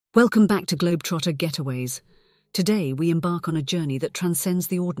Welcome back to Globetrotter Getaways. Today we embark on a journey that transcends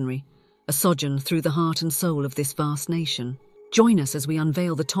the ordinary, a sojourn through the heart and soul of this vast nation. Join us as we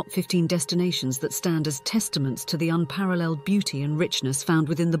unveil the top 15 destinations that stand as testaments to the unparalleled beauty and richness found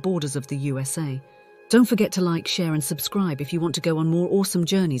within the borders of the USA. Don't forget to like, share and subscribe if you want to go on more awesome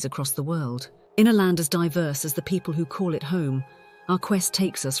journeys across the world. In a land as diverse as the people who call it home, our quest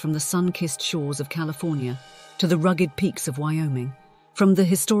takes us from the sun-kissed shores of California to the rugged peaks of Wyoming. From the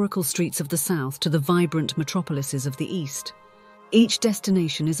historical streets of the South to the vibrant metropolises of the East. Each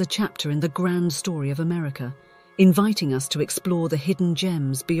destination is a chapter in the grand story of America, inviting us to explore the hidden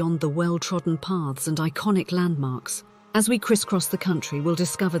gems beyond the well-trodden paths and iconic landmarks. As we crisscross the country, we'll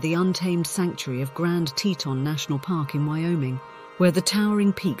discover the untamed sanctuary of Grand Teton National Park in Wyoming, where the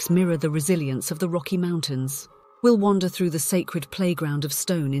towering peaks mirror the resilience of the Rocky Mountains. We'll wander through the sacred playground of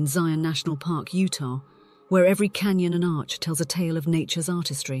stone in Zion National Park, Utah, where every canyon and arch tells a tale of nature's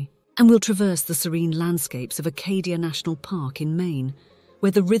artistry. And we'll traverse the serene landscapes of Acadia National Park in Maine,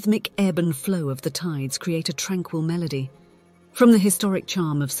 where the rhythmic ebb and flow of the tides create a tranquil melody. From the historic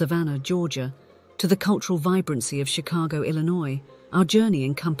charm of Savannah, Georgia, to the cultural vibrancy of Chicago, Illinois, our journey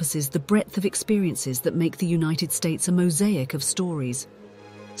encompasses the breadth of experiences that make the United States a mosaic of stories.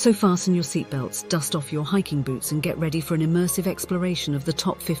 So fasten your seatbelts, dust off your hiking boots and get ready for an immersive exploration of the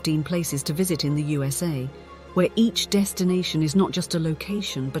top 15 places to visit in the USA, where each destination is not just a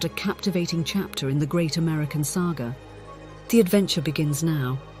location but a captivating chapter in the great American saga. The adventure begins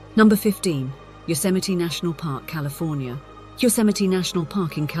now. Number 15. Yosemite National Park, California. Yosemite National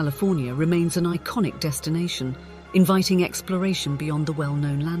Park in California remains an iconic destination, inviting exploration beyond the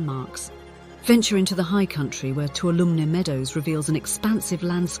well-known landmarks. Venture into the high country where Tuolumne Meadows reveals an expansive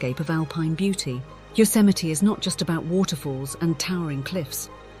landscape of alpine beauty. Yosemite is not just about waterfalls and towering cliffs.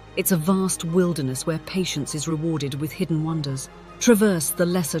 It's a vast wilderness where patience is rewarded with hidden wonders. Traverse the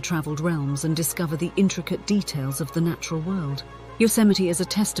lesser-traveled realms and discover the intricate details of the natural world. Yosemite is a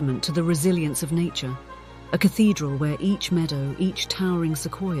testament to the resilience of nature, a cathedral where each meadow, each towering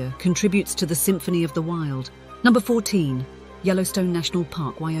sequoia contributes to the symphony of the wild. Number 14. Yellowstone National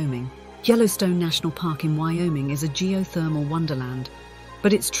Park, Wyoming. Yellowstone National Park in Wyoming is a geothermal wonderland,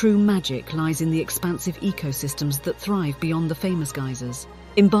 but its true magic lies in the expansive ecosystems that thrive beyond the famous geysers.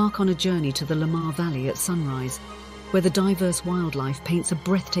 Embark on a journey to the Lamar Valley at sunrise, where the diverse wildlife paints a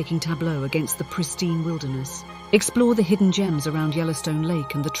breathtaking tableau against the pristine wilderness. Explore the hidden gems around Yellowstone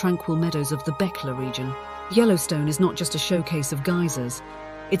Lake and the tranquil meadows of the Beckler region. Yellowstone is not just a showcase of geysers,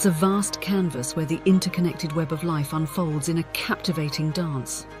 it's a vast canvas where the interconnected web of life unfolds in a captivating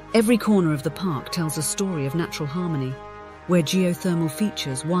dance. Every corner of the park tells a story of natural harmony, where geothermal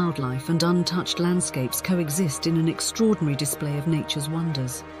features, wildlife and untouched landscapes coexist in an extraordinary display of nature's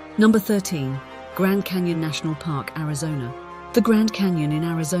wonders. Number 13. Grand Canyon National Park, Arizona. The Grand Canyon in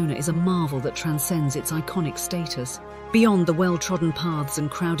Arizona is a marvel that transcends its iconic status. Beyond the well-trodden paths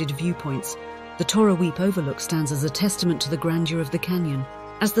and crowded viewpoints, the Toro Weep Overlook stands as a testament to the grandeur of the canyon.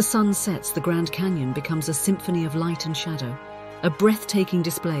 As the sun sets, the Grand Canyon becomes a symphony of light and shadow, a breathtaking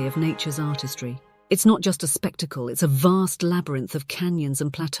display of nature's artistry. It's not just a spectacle, it's a vast labyrinth of canyons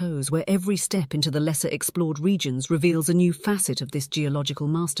and plateaus where every step into the lesser-explored regions reveals a new facet of this geological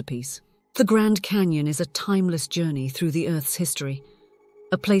masterpiece. The Grand Canyon is a timeless journey through the Earth's history,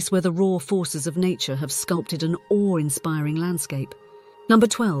 a place where the raw forces of nature have sculpted an awe-inspiring landscape. Number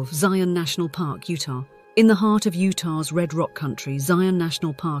 12. Zion National Park, Utah. In the heart of Utah's Red Rock Country, Zion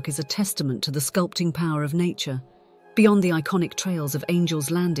National Park is a testament to the sculpting power of nature. Beyond the iconic trails of Angel's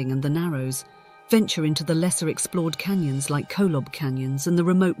Landing and the Narrows, venture into the lesser-explored canyons like Kolob Canyons and the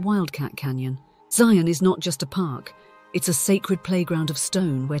remote Wildcat Canyon. Zion is not just a park, it's a sacred playground of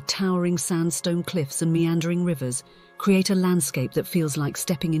stone where towering sandstone cliffs and meandering rivers create a landscape that feels like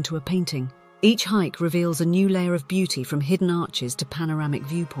stepping into a painting. Each hike reveals a new layer of beauty from hidden arches to panoramic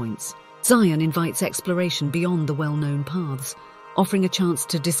viewpoints. Zion invites exploration beyond the well-known paths, offering a chance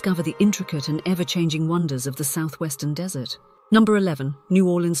to discover the intricate and ever-changing wonders of the southwestern desert. Number 11. New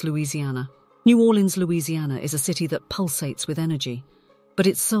Orleans, Louisiana. New Orleans, Louisiana is a city that pulsates with energy, but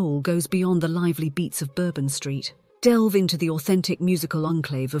its soul goes beyond the lively beats of Bourbon Street. Delve into the authentic musical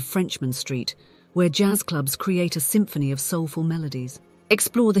enclave of Frenchman Street, where jazz clubs create a symphony of soulful melodies.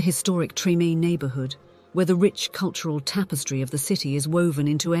 Explore the historic Treme neighborhood, where the rich cultural tapestry of the city is woven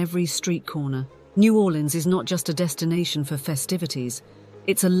into every street corner. New Orleans is not just a destination for festivities,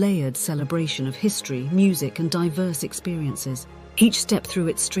 it's a layered celebration of history, music, and diverse experiences. Each step through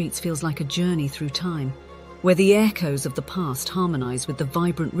its streets feels like a journey through time, where the echoes of the past harmonize with the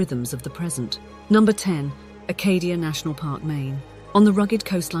vibrant rhythms of the present. Number 10. Acadia National Park, Maine. On the rugged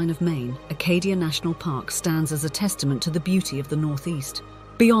coastline of Maine, Acadia National Park stands as a testament to the beauty of the Northeast.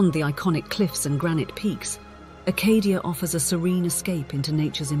 Beyond the iconic cliffs and granite peaks, Acadia offers a serene escape into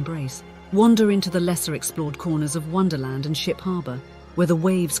nature's embrace. Wander into the lesser-explored corners of Wonderland and Ship Harbour, where the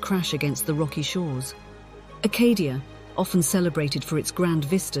waves crash against the rocky shores. Acadia, often celebrated for its grand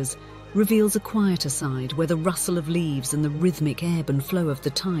vistas, reveals a quieter side where the rustle of leaves and the rhythmic ebb and flow of the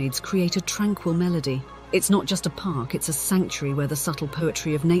tides create a tranquil melody. It's not just a park, it's a sanctuary where the subtle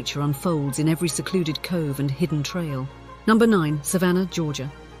poetry of nature unfolds in every secluded cove and hidden trail. Number 9, Savannah,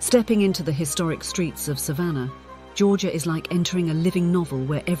 Georgia. Stepping into the historic streets of Savannah, Georgia is like entering a living novel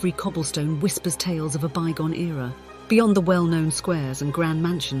where every cobblestone whispers tales of a bygone era. Beyond the well-known squares and grand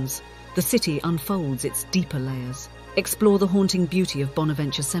mansions, the city unfolds its deeper layers. Explore the haunting beauty of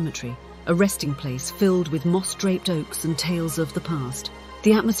Bonaventure Cemetery, a resting place filled with moss-draped oaks and tales of the past.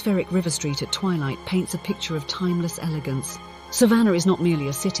 The atmospheric river street at twilight paints a picture of timeless elegance. Savannah is not merely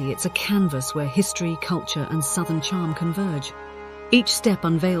a city, it's a canvas where history, culture, and southern charm converge. Each step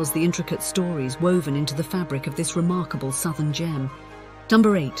unveils the intricate stories woven into the fabric of this remarkable southern gem.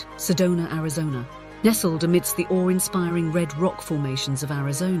 Number 8, Sedona, Arizona. Nestled amidst the awe-inspiring red rock formations of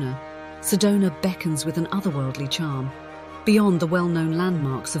Arizona, Sedona beckons with an otherworldly charm. Beyond the well-known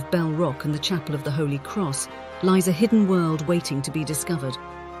landmarks of Bell Rock and the Chapel of the Holy Cross lies a hidden world waiting to be discovered.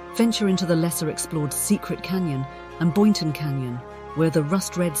 Venture into the lesser-explored Secret Canyon and Boynton Canyon, where the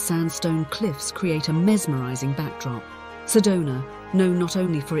rust-red sandstone cliffs create a mesmerizing backdrop. Sedona, known not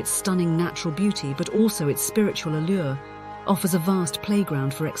only for its stunning natural beauty but also its spiritual allure, offers a vast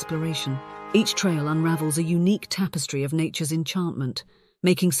playground for exploration. Each trail unravels a unique tapestry of nature's enchantment,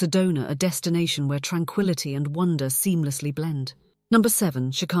 making Sedona a destination where tranquility and wonder seamlessly blend. Number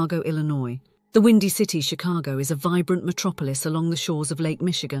 7, Chicago, Illinois. The Windy City, Chicago is a vibrant metropolis along the shores of Lake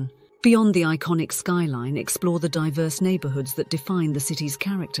Michigan. Beyond the iconic skyline, explore the diverse neighborhoods that define the city's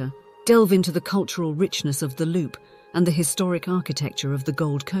character. Delve into the cultural richness of the Loop and the historic architecture of the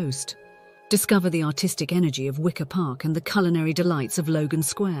Gold Coast. Discover the artistic energy of Wicker Park and the culinary delights of Logan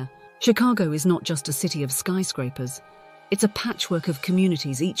Square. Chicago is not just a city of skyscrapers. It's a patchwork of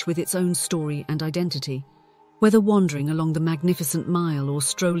communities, each with its own story and identity. Whether wandering along the Magnificent Mile or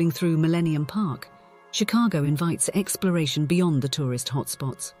strolling through Millennium Park, Chicago invites exploration beyond the tourist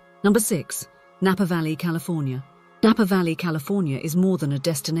hotspots. Number 6, Napa Valley, California. Napa Valley, California is more than a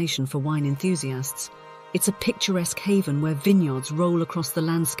destination for wine enthusiasts. It's a picturesque haven where vineyards roll across the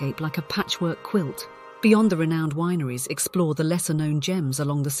landscape like a patchwork quilt. Beyond the renowned wineries, explore the lesser-known gems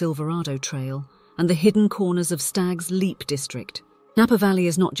along the Silverado Trail and the hidden corners of Stag's Leap District. Napa Valley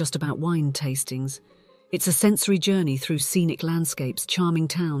is not just about wine tastings. It's a sensory journey through scenic landscapes, charming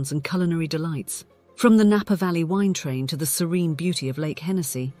towns, and culinary delights. From the Napa Valley wine train to the serene beauty of Lake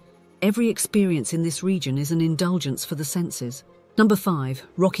Hennessy, every experience in this region is an indulgence for the senses. Number 5,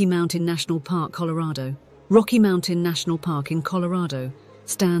 Rocky Mountain National Park, Colorado. Rocky Mountain National Park in Colorado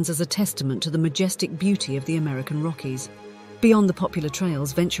stands as a testament to the majestic beauty of the American Rockies. Beyond the popular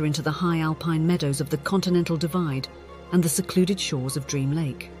trails, venture into the high alpine meadows of the Continental Divide and the secluded shores of Dream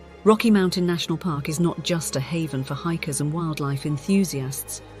Lake. Rocky Mountain National Park is not just a haven for hikers and wildlife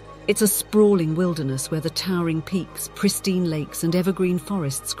enthusiasts. It's a sprawling wilderness where the towering peaks, pristine lakes, and evergreen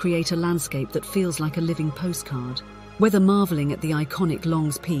forests create a landscape that feels like a living postcard. Whether marveling at the iconic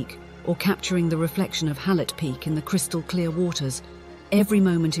Longs Peak or capturing the reflection of Hallett Peak in the crystal-clear waters, every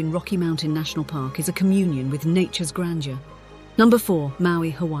moment in Rocky Mountain National Park is a communion with nature's grandeur. Number 4, Maui,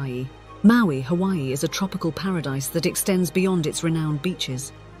 Hawaii. Maui, Hawaii is a tropical paradise that extends beyond its renowned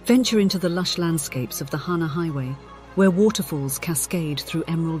beaches. Venture into the lush landscapes of the Hana Highway, where waterfalls cascade through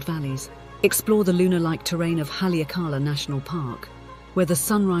emerald valleys. Explore the lunar-like terrain of Haleakala National Park, where the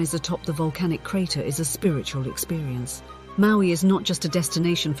sunrise atop the volcanic crater is a spiritual experience. Maui is not just a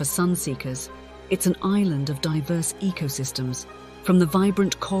destination for sun-seekers, it's an island of diverse ecosystems, from the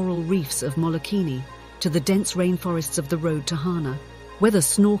vibrant coral reefs of Molokini to the dense rainforests of the road to Hana. Whether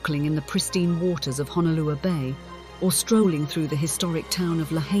snorkeling in the pristine waters of Honolulu Bay or strolling through the historic town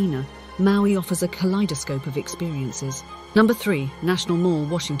of Lahaina, Maui offers a kaleidoscope of experiences. Number 3, National Mall,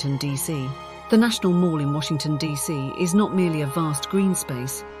 Washington, D.C. The National Mall in Washington, D.C. is not merely a vast green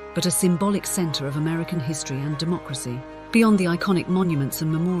space, but a symbolic center of American history and democracy. Beyond the iconic monuments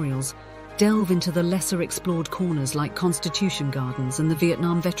and memorials, delve into the lesser-explored corners like Constitution Gardens and the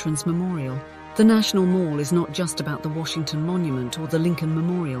Vietnam Veterans Memorial. The National Mall is not just about the Washington Monument or the Lincoln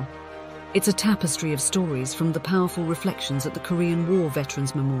Memorial. It's a tapestry of stories, from the powerful reflections at the Korean War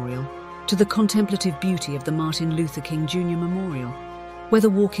Veterans Memorial to the contemplative beauty of the Martin Luther King Jr. Memorial. Whether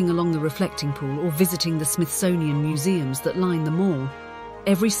walking along the reflecting pool or visiting the Smithsonian museums that line the mall,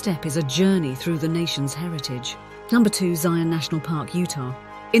 every step is a journey through the nation's heritage. Number 2, Zion National Park, Utah.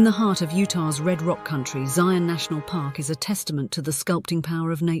 In the heart of Utah's Red Rock Country, Zion National Park is a testament to the sculpting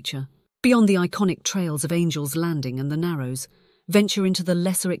power of nature. Beyond the iconic trails of Angel's Landing and the Narrows, venture into the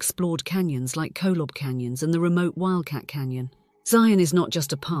lesser-explored canyons like Kolob Canyons and the remote Wildcat Canyon. Zion is not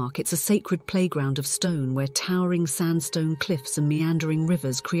just a park, it's a sacred playground of stone where towering sandstone cliffs and meandering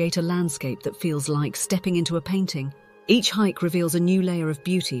rivers create a landscape that feels like stepping into a painting. Each hike reveals a new layer of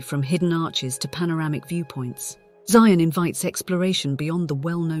beauty, from hidden arches to panoramic viewpoints. Zion invites exploration beyond the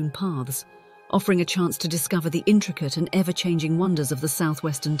well-known paths, offering a chance to discover the intricate and ever-changing wonders of the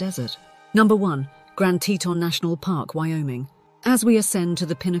southwestern desert. Number 1. Grand Teton National Park, Wyoming. As we ascend to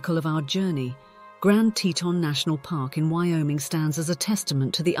the pinnacle of our journey, Grand Teton National Park in Wyoming stands as a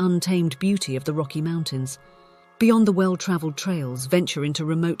testament to the untamed beauty of the Rocky Mountains. Beyond the well-traveled trails, venture into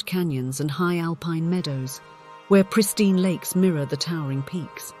remote canyons and high alpine meadows, where pristine lakes mirror the towering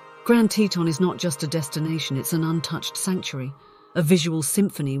peaks. Grand Teton is not just a destination, it's an untouched sanctuary, a visual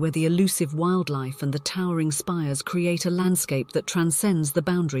symphony where the elusive wildlife and the towering spires create a landscape that transcends the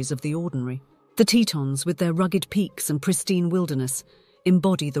boundaries of the ordinary. The Tetons, with their rugged peaks and pristine wilderness,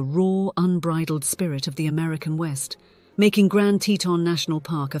 embody the raw, unbridled spirit of the American West, making Grand Teton National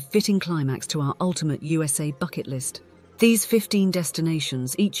Park a fitting climax to our ultimate USA bucket list. These 15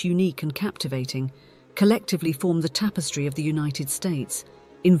 destinations, each unique and captivating, collectively form the tapestry of the United States,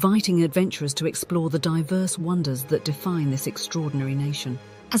 inviting adventurers to explore the diverse wonders that define this extraordinary nation.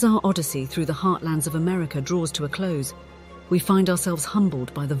 As our odyssey through the heartlands of America draws to a close, we find ourselves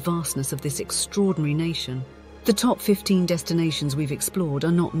humbled by the vastness of this extraordinary nation. The top 15 destinations we've explored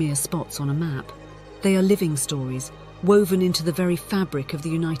are not mere spots on a map. They are living stories, woven into the very fabric of the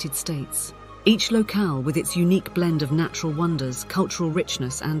United States. Each locale, with its unique blend of natural wonders, cultural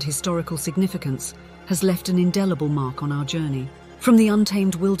richness, and historical significance, has left an indelible mark on our journey. From the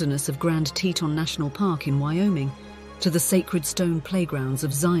untamed wilderness of Grand Teton National Park in Wyoming to the sacred stone playgrounds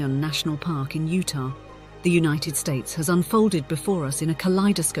of Zion National Park in Utah, the United States has unfolded before us in a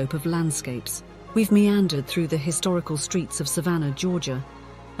kaleidoscope of landscapes. We've meandered through the historical streets of Savannah, Georgia,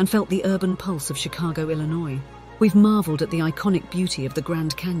 and felt the urban pulse of Chicago, Illinois. We've marveled at the iconic beauty of the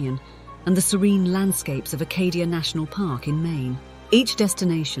Grand Canyon and the serene landscapes of Acadia National Park in Maine. Each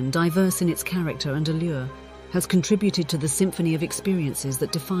destination, diverse in its character and allure, has contributed to the symphony of experiences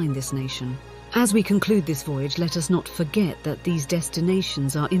that define this nation. As we conclude this voyage, let us not forget that these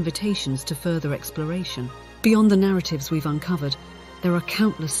destinations are invitations to further exploration. Beyond the narratives we've uncovered, there are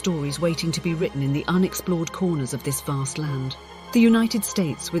countless stories waiting to be written in the unexplored corners of this vast land. The United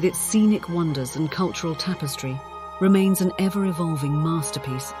States, with its scenic wonders and cultural tapestry, remains an ever-evolving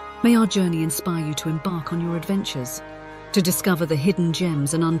masterpiece. May our journey inspire you to embark on your adventures, to discover the hidden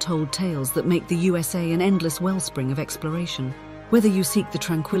gems and untold tales that make the USA an endless wellspring of exploration. Whether you seek the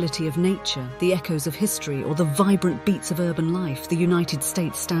tranquility of nature, the echoes of history, or the vibrant beats of urban life, the United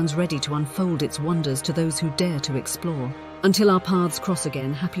States stands ready to unfold its wonders to those who dare to explore. Until our paths cross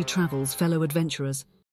again, happy travels, fellow adventurers.